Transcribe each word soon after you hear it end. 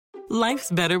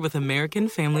Life's better with American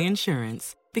Family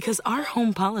Insurance because our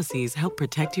home policies help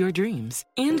protect your dreams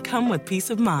and come with peace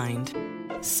of mind.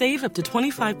 Save up to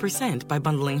 25% by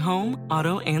bundling home,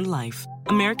 auto, and life.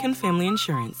 American Family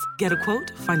Insurance. Get a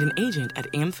quote, find an agent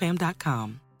at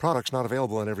amfam.com. Products not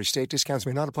available in every state. Discounts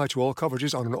may not apply to all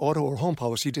coverages on an auto or home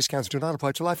policy. Discounts do not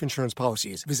apply to life insurance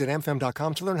policies. Visit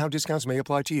amfam.com to learn how discounts may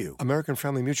apply to you. American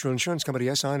Family Mutual Insurance Company,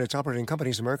 SI, and its operating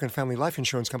companies, American Family Life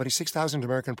Insurance Company, 6000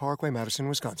 American Parkway, Madison,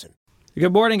 Wisconsin.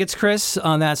 Good morning, it's Chris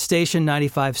on that station,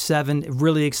 95.7.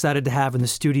 Really excited to have in the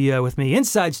studio with me,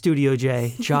 inside Studio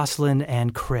J, Jocelyn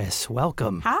and Chris.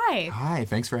 Welcome. Hi. Hi,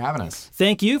 thanks for having us.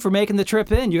 Thank you for making the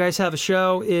trip in. You guys have a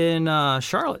show in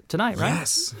Charlotte tonight, right?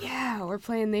 Yes. Yeah, we're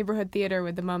playing neighborhood theater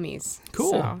with the Mummies.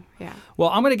 Cool. So, yeah. Well,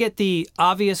 I'm going to get the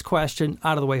obvious question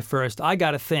out of the way first. I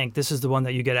got to think this is the one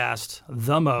that you get asked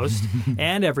the most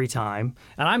and every time,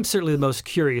 and I'm certainly the most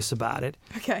curious about it.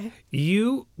 Okay.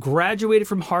 You graduated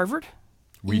from Harvard?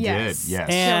 We Yes. did, yes.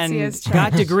 And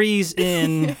got degrees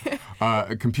in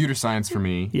Computer science for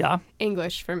me. yeah,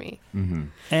 English for me.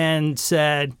 and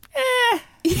said,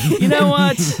 you know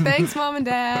what? Thanks, Mom and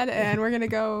Dad, and we're going to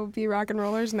go be rock and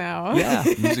rollers now. Yeah,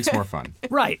 Music's more fun.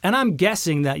 right. And I'm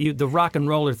guessing that the rock and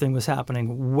roller thing was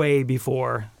happening way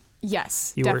before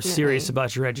Yes, you definitely. were serious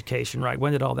about your education, right?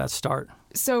 When did all that start?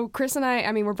 So Chris and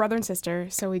I mean, we're brother and sister,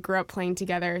 so we grew up playing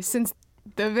together since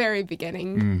the very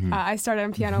beginning. I started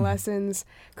on piano lessons.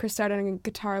 Chris started on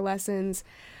guitar lessons.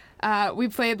 We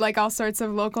played like all sorts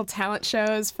of local talent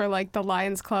shows for like the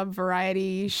Lions Club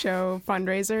variety show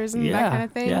fundraisers and that kind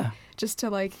of thing, just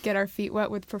to like get our feet wet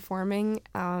with performing.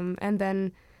 And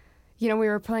then, we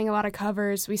were playing a lot of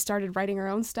covers. We started writing our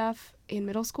own stuff in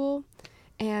middle school,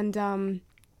 and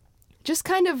just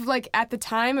kind of like at the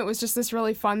time, it was just this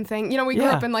really fun thing. We grew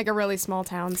up in like a really small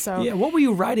town, so Yeah, what were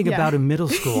you writing about in middle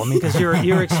school? I mean, because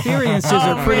your experiences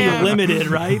are pretty limited,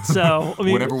 right? So I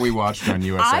mean, Whatever we watched on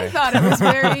USA. I thought it was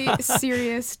very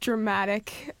serious,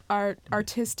 dramatic,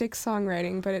 artistic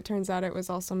songwriting, but it turns out it was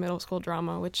also middle school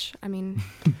drama, which, I mean,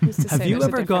 who's to say have you there's a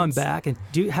ever gone difference? back and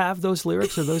do you have those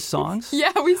lyrics or those songs?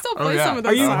 Yeah, we still play yeah. some of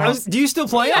those songs. Do you still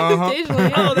play it? Yeah, occasionally.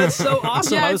 Yeah. Oh, that's so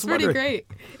awesome. Yeah, I it's was pretty wondering. great.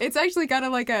 It's actually kind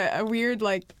of like a weird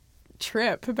like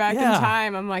trip back in Yeah.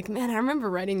 time. I'm like, man, I remember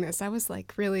writing this. I was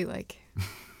like really like,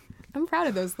 I'm proud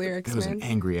of those lyrics, It was man. an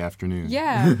angry afternoon.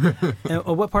 Yeah, And,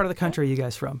 what part of the country are you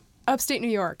guys from? upstate New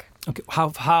York. Okay,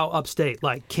 how upstate?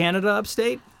 Like Canada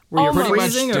upstate? Where you're Almost. Pretty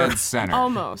much freezing? Or? dead center.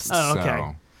 Almost. Oh, okay.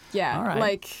 So, Yeah, All right.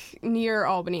 like near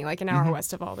Albany, like an hour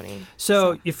west of Albany.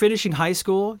 So you're finishing high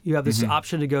school. You have this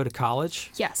option to go to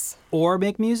college Yes. or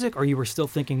make music, or you were still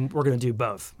thinking we're going to do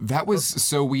both? that was,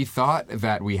 so we thought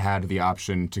that we had the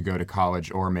option to go to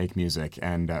college or make music,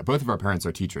 and both of our parents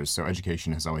are teachers, so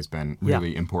education has always been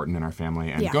really important in our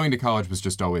family, and Yeah. going to college was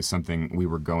just always something we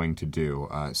were going to do.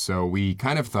 So we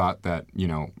kind of thought that,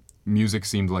 music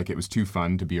seemed like it was too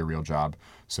fun to be a real job.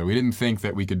 So we didn't think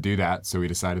that we could do that, so we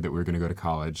decided that we were going to go to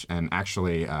college. And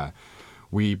actually,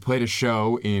 we played a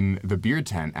show in the beer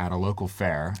tent at a local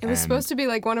fair. It was supposed to be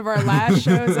like one of our last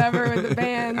shows ever with the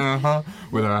band.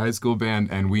 With our high school band,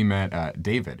 and we met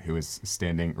David, who is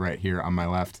standing right here on my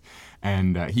left.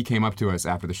 And he came up to us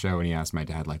after the show, and he asked my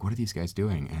dad, like, what are these guys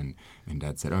doing? And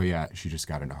Dad said, oh, yeah, she just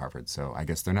got into Harvard, so I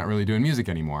guess they're not really doing music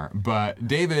anymore. But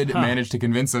David managed to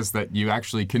convince us that you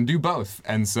actually can do both.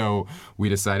 And so we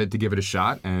decided to give it a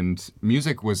shot. And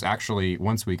music was actually,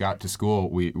 once we got to school,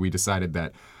 we decided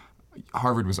that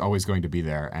Harvard was always going to be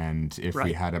there, and if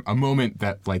we had a moment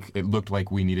that like it looked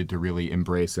like we needed to really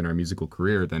embrace in our musical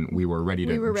career, then we were ready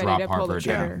to drop to pull the Harvard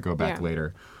trigger. and go back Yeah.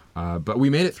 later. But we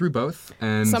made it through both,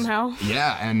 and Somehow.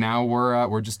 yeah. And now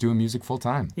we're just doing music full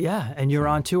time. Yeah, and you're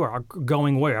on tour,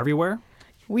 going where? Everywhere?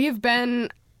 We've been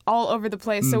all over the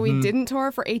place. So we didn't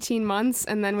tour for 18 months,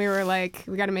 and then we were like,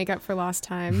 we got to make up for lost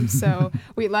time. So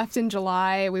we left in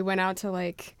July. We went out to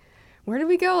like, where did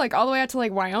we go? Like all the way out to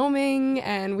like Wyoming,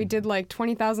 and we did like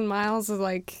 20,000 miles of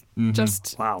like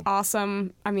just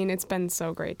awesome. I mean, it's been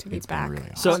so great to be back. Really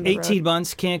awesome. So on the 18 road.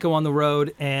 months, can't go on the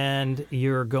road, and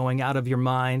you're going out of your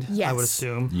mind, I Yes. would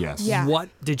assume. Yes. Yeah. What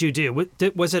did you do?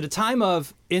 Was it a time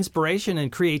of inspiration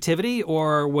and creativity,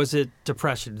 or was it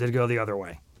depression? Did it go the other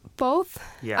way? Both.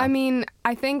 Yeah. I mean,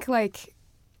 I think like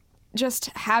just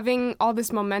having all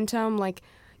this momentum, like,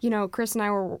 Chris and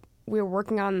I we were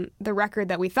working on the record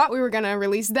that we thought we were going to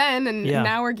release then, and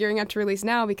now we're gearing up to release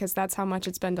now because that's how much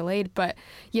it's been delayed. But,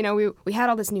 we had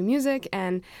all this new music,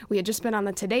 and we had just been on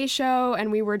the Today Show,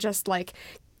 and we were just like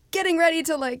getting ready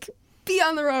to like be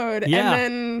on the road. Yeah. And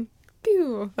then,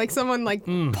 pew, like someone like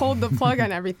pulled the plug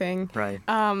on everything. Right.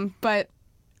 But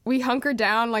we hunkered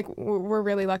down. Like, we're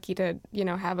really lucky to,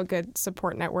 have a good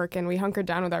support network. And we hunkered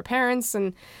down with our parents.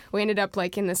 And we ended up,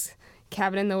 like, in this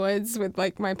cabin in the woods with,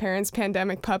 like, my parents'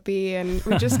 pandemic puppy. And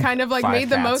we just kind of, like, made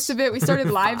the most of it. We started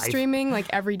live streaming, like,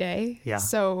 every day. Yeah.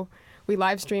 So we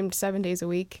live streamed 7 days a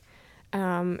week.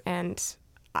 And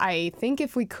I think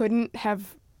if we couldn't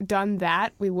have done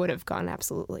that, we would have gone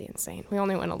absolutely insane. We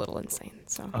only went a little insane.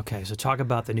 So Okay, so talk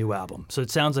about the new album. So it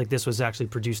sounds like this was actually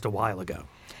produced a while ago.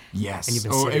 Yes. And you've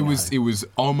been sitting on it was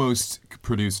almost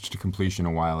produced to completion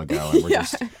a while ago,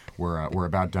 and we're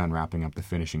about done wrapping up the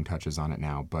finishing touches on it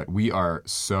now. But we are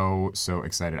so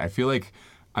excited. I feel like,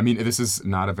 I mean, this is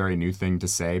not a very new thing to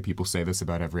say. People say this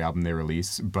about every album they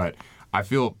release, but I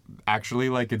feel actually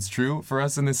like it's true for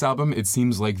us in this album. It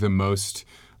seems like the most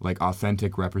like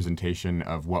authentic representation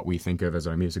of what we think of as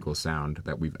our musical sound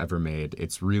that we've ever made.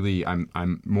 It's really,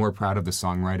 I'm more proud of the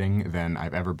songwriting than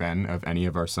I've ever been of any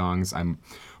of our songs. I'm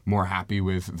more happy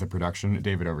with the production.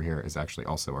 David over here is actually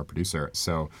also our producer.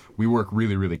 So we work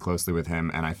really, really closely with him.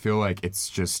 And I feel like it's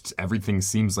just, everything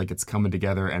seems like it's coming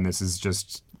together. And this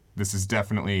is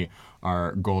definitely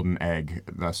our golden egg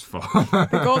thus far.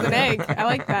 The golden egg. I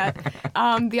like that.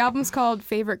 The album's called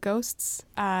Favorite Ghosts.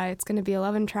 It's going to be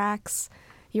 11 tracks.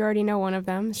 You already know one of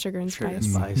them, Sugar and Spice. Sugar and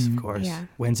Spice, of course. Yeah.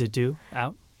 When's it due?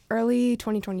 Out? Early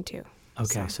 2022.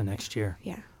 Okay, so next year.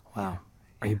 Yeah. Wow.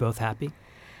 Are you both happy?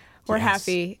 We're Yes.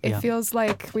 happy. It feels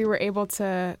like we were able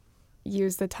to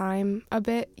use the time a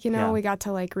bit, Yeah. We got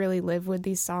to like really live with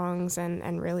these songs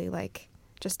and really like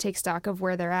just take stock of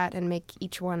where they're at and make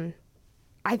each one,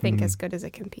 I think, as good as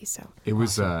it can be. So It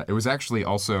was actually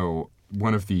also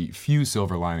one of the few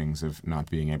silver linings of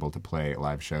not being able to play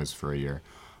live shows for a year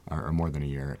or more than a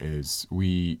year is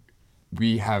we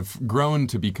have grown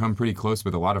to become pretty close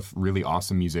with a lot of really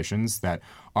awesome musicians that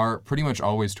are pretty much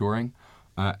always touring.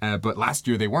 But last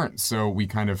year they weren't. So we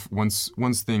kind of, once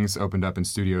things opened up and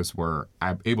studios were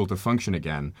able to function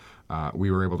again, we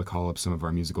were able to call up some of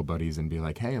our musical buddies and be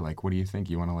like, hey, like, what do you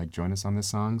think? You want to like join us on this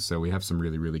song? So we have some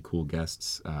really, really cool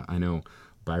guests. I know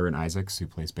Byron Isaacs, who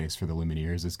plays bass for the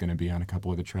Lumineers, is going to be on a couple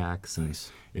of the tracks. And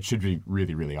it should be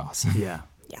really, really awesome. Yeah.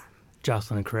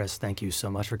 Jocelyn and Chris, thank you so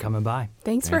much for coming by.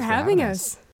 Thanks for having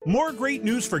us. More great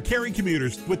news for Cary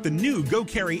commuters. With the new Go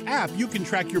Cary app, you can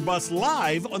track your bus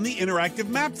live on the interactive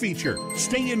map feature.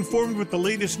 Stay informed with the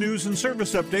latest news and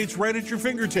service updates right at your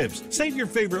fingertips. Save your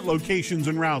favorite locations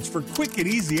and routes for quick and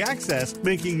easy access,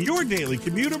 making your daily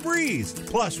commute a breeze.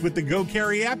 Plus, with the Go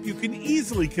Cary app, you can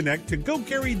easily connect to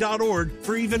gocary.org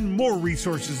for even more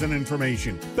resources and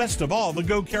information. Best of all, the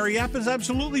Go Cary app is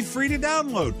absolutely free to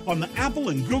download on the Apple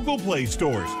and Google Play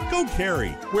stores. Go Cary,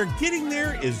 where getting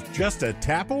there is just a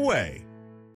tap away.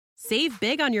 Save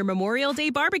big on your Memorial Day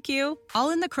barbecue,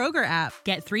 all in the Kroger app.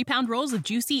 Get 3-pound rolls of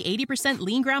juicy 80%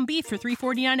 lean ground beef for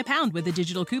 $3.49 a pound with a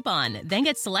digital coupon. Then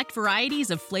get select varieties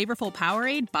of flavorful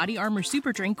Powerade, Body Armor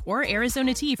Super Drink, or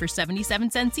Arizona tea for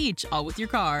 77 cents each, all with your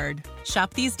card.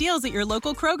 Shop these deals at your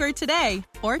local Kroger today,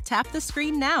 or tap the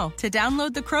screen now to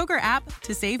download the Kroger app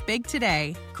to save big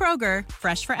today. Kroger,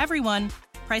 fresh for everyone.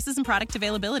 Prices and product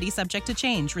availability subject to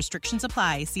change. Restrictions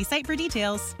apply. See site for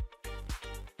details.